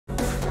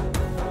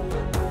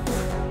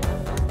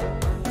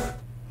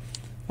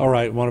All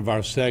right, one of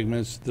our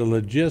segments, the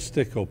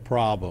logistical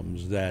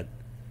problems that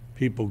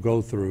people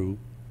go through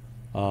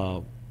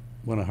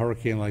when a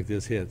hurricane like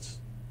this hits.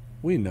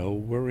 We know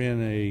we're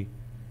in a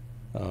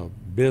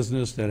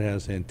business that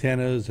has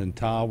antennas and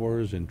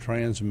towers and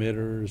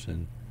transmitters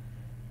and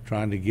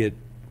trying to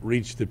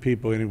reach the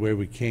people any way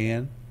we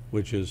can,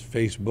 which is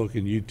Facebook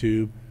and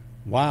YouTube,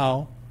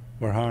 while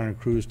we're hiring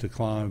crews to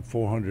climb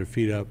 400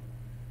 feet up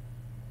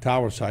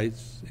tower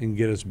sites and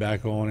get us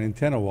back on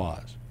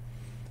antenna-wise.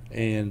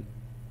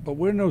 But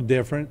we're no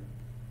different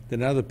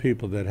than other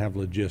people that have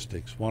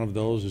logistics. One of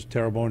those is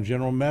Terrebonne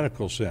General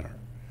Medical Center.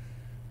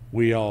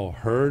 We all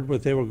heard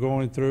what they were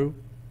going through.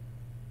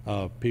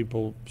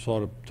 People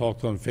sort of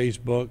talked on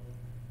Facebook,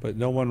 but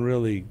no one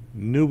really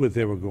knew what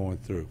they were going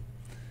through.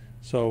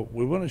 So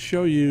we want to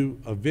show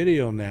you a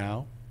video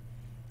now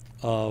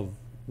of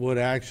what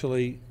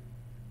actually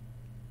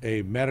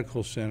a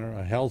medical center,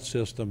 a health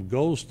system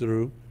goes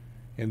through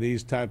in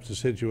these types of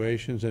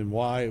situations and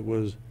why it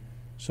was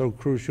so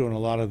crucial in a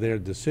lot of their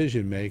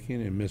decision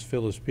making. And Ms.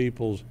 Phyllis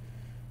Peoples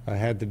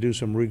had to do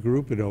some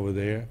regrouping over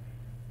there,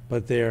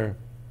 but they're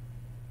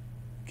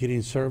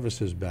getting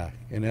services back.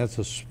 And that's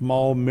a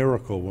small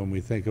miracle when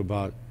we think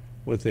about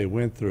what they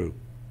went through.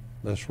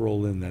 Let's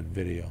roll in that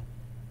video.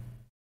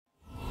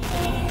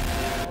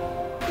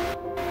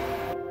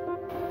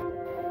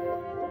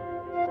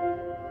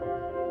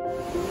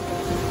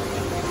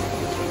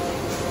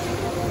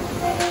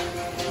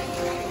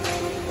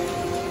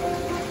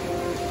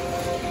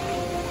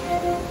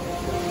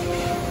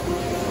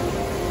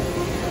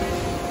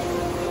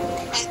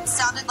 It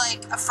sounded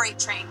like a freight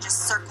train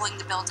just circling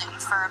the building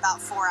for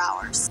about 4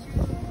 hours.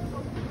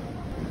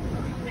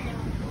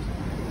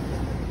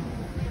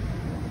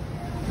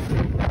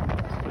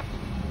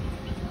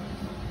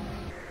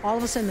 All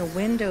of a sudden, the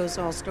windows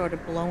all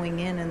started blowing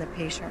in the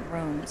patient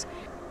rooms.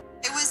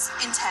 It was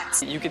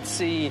intense. You could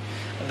see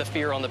the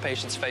fear on the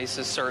patients'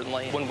 faces,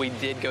 certainly. When we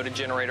did go to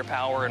generator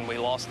power and we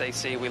lost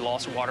AC, we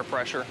lost water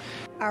pressure.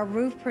 Our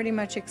roof pretty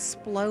much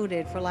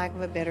exploded, for lack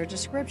of a better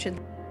description.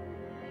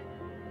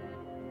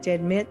 To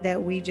admit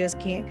that we just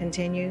can't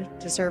continue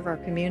to serve our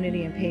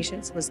community and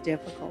patients was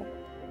difficult.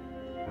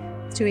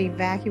 To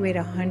evacuate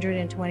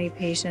 120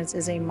 patients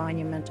is a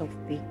monumental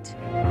feat.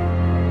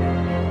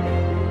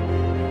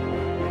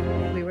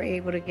 We were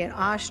able to get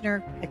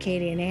Ochsner,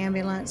 Acadian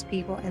ambulance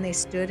people, and they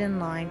stood in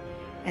line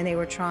and they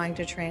were trying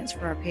to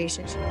transfer our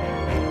patients.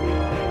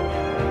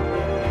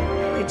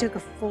 It took a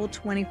full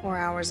 24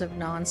 hours of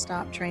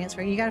nonstop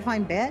transfer. You got to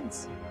find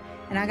beds.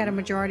 And I got a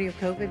majority of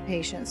COVID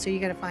patients, so you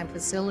got to find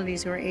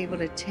facilities who are able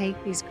to take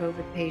these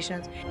COVID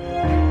patients.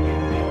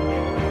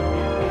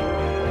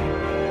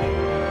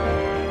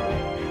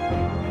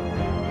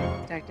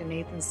 Dr.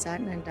 Nathan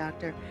Sutton and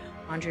Dr.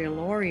 Andrea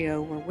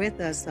Lorio were with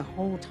us the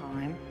whole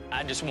time.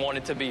 I just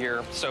wanted to be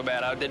here so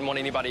bad. I didn't want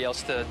anybody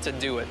else to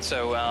do it,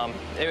 so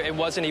it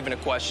wasn't even a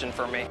question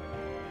for me.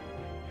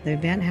 The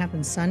event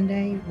happened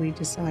Sunday. We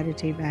decided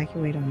to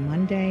evacuate on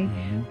Monday.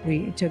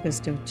 It took us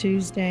till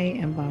Tuesday,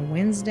 and by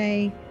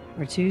Wednesday,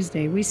 or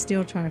Tuesday, we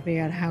still trying to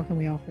figure out how can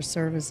we offer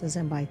services.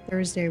 And by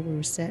Thursday, we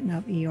were setting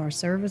up ER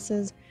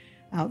services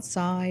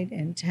outside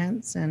and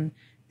tents and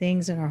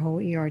things in our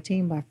whole ER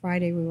team. By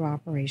Friday, we were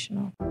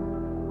operational.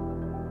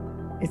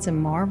 It's a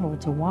marvel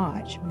to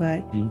watch,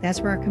 but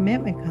that's where our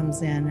commitment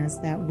comes in, is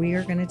that we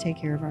are going to take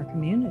care of our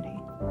community.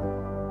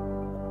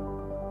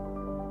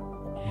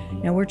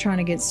 Now we're trying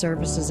to get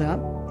services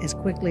up as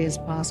quickly as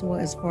possible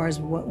as far as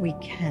what we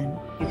can.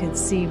 You can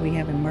see we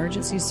have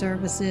emergency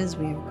services,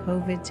 we have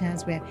COVID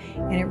tents,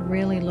 and it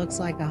really looks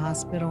like a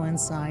hospital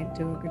inside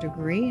to a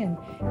degree, and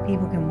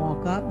people can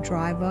walk up,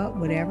 drive up,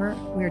 whatever.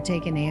 We're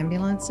taking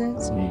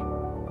ambulances.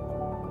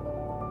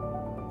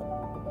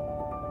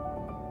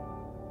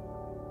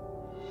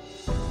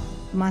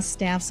 My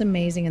staff's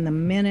amazing, and the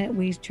minute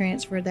we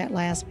transferred that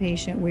last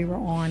patient, we were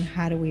on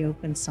how do we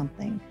open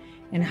something?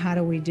 And how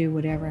do we do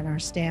whatever? And our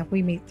staff,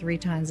 we meet 3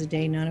 times a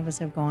day. None of us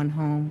have gone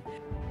home.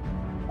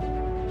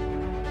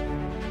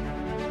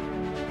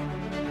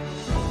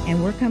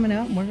 And we're coming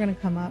up, and we're going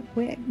to come up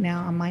quick.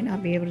 Now, I might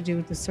not be able to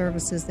do the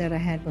services that I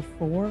had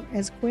before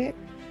as quick,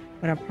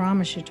 but I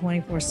promise you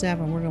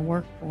 24/7, we're going to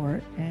work for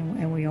it,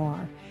 and we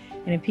are.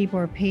 And if people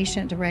are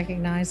patient to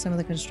recognize some of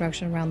the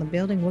construction around the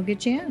building, we'll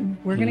get you in.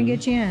 We're going to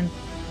get you in.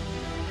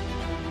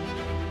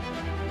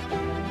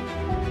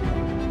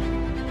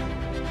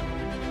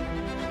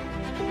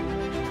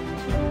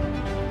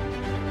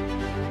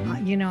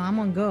 You know, I'm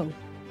on go.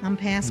 I'm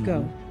past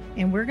go.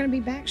 And we're going to be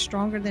back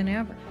stronger than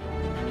ever.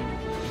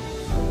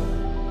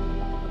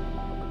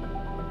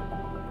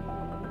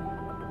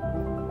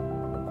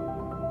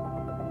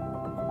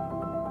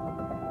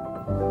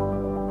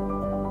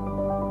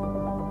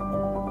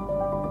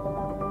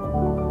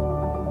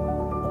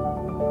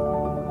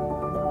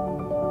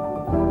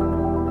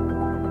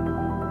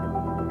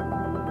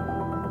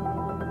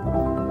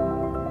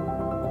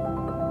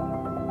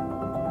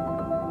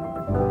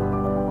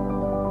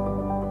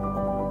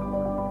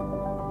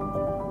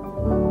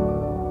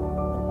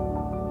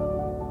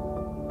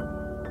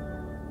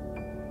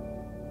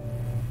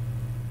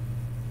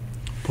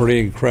 pretty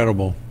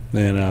incredible.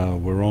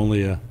 And we're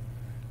only a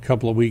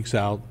couple of weeks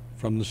out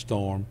from the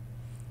storm.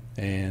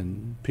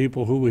 And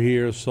people who were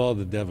here saw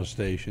the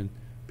devastation.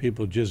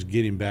 People just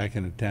getting back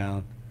into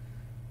town.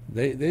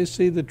 They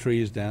see the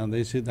trees down,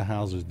 they see the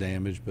houses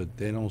damaged, but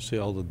they don't see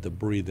all the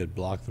debris that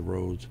blocked the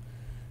roads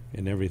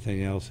and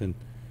everything else. And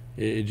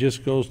it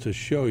just goes to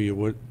show you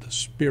what the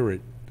spirit,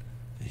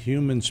 the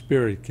human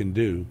spirit can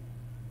do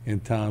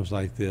in times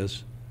like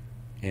this.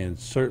 And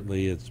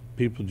certainly it's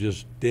people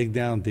just dig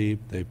down deep,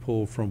 they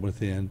pull from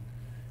within.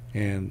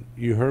 And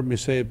you heard me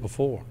say it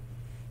before.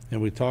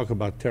 And we talk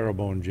about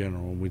Terrebonne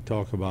General, and we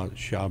talk about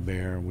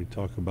Chabert, and we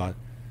talk about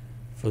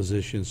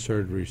Physician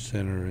Surgery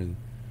Center, and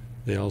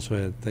they also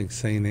had, I think,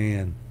 St.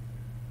 Anne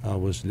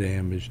was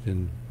damaged,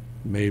 and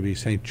maybe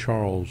St.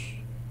 Charles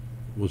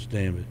was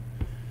damaged.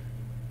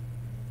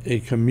 A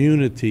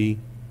community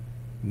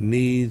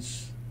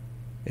needs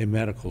a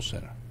medical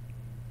center.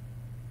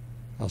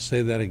 I'll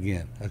say that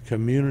again. A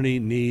community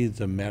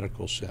needs a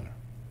medical center.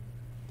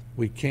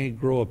 We can't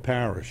grow a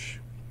parish.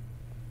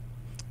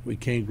 We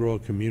can't grow a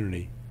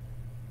community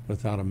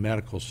without a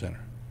medical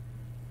center,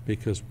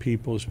 because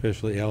people,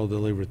 especially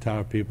elderly,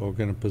 retired people, are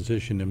going to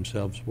position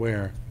themselves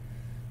where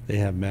they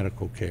have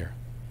medical care.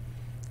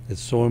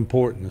 It's so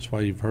important. That's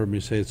why you've heard me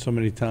say it so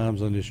many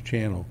times on this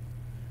channel.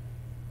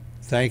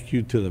 Thank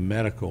you to the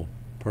medical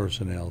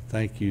personnel.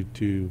 Thank you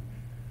to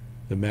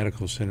the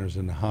medical centers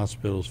and the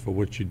hospitals for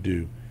what you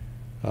do.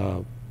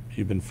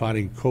 You've been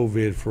fighting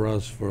COVID for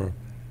us for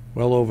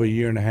well over a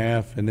year and a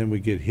half, and then we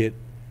get hit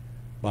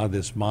by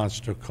this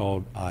monster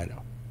called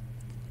Ida.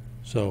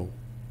 So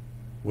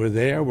we're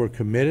there, we're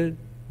committed,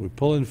 we're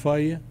pulling for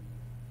you,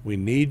 we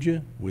need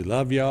you, we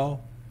love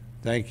y'all.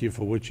 Thank you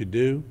for what you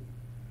do,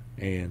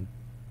 and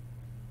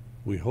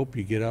we hope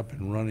you get up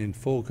and run in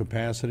full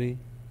capacity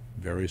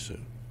very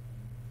soon.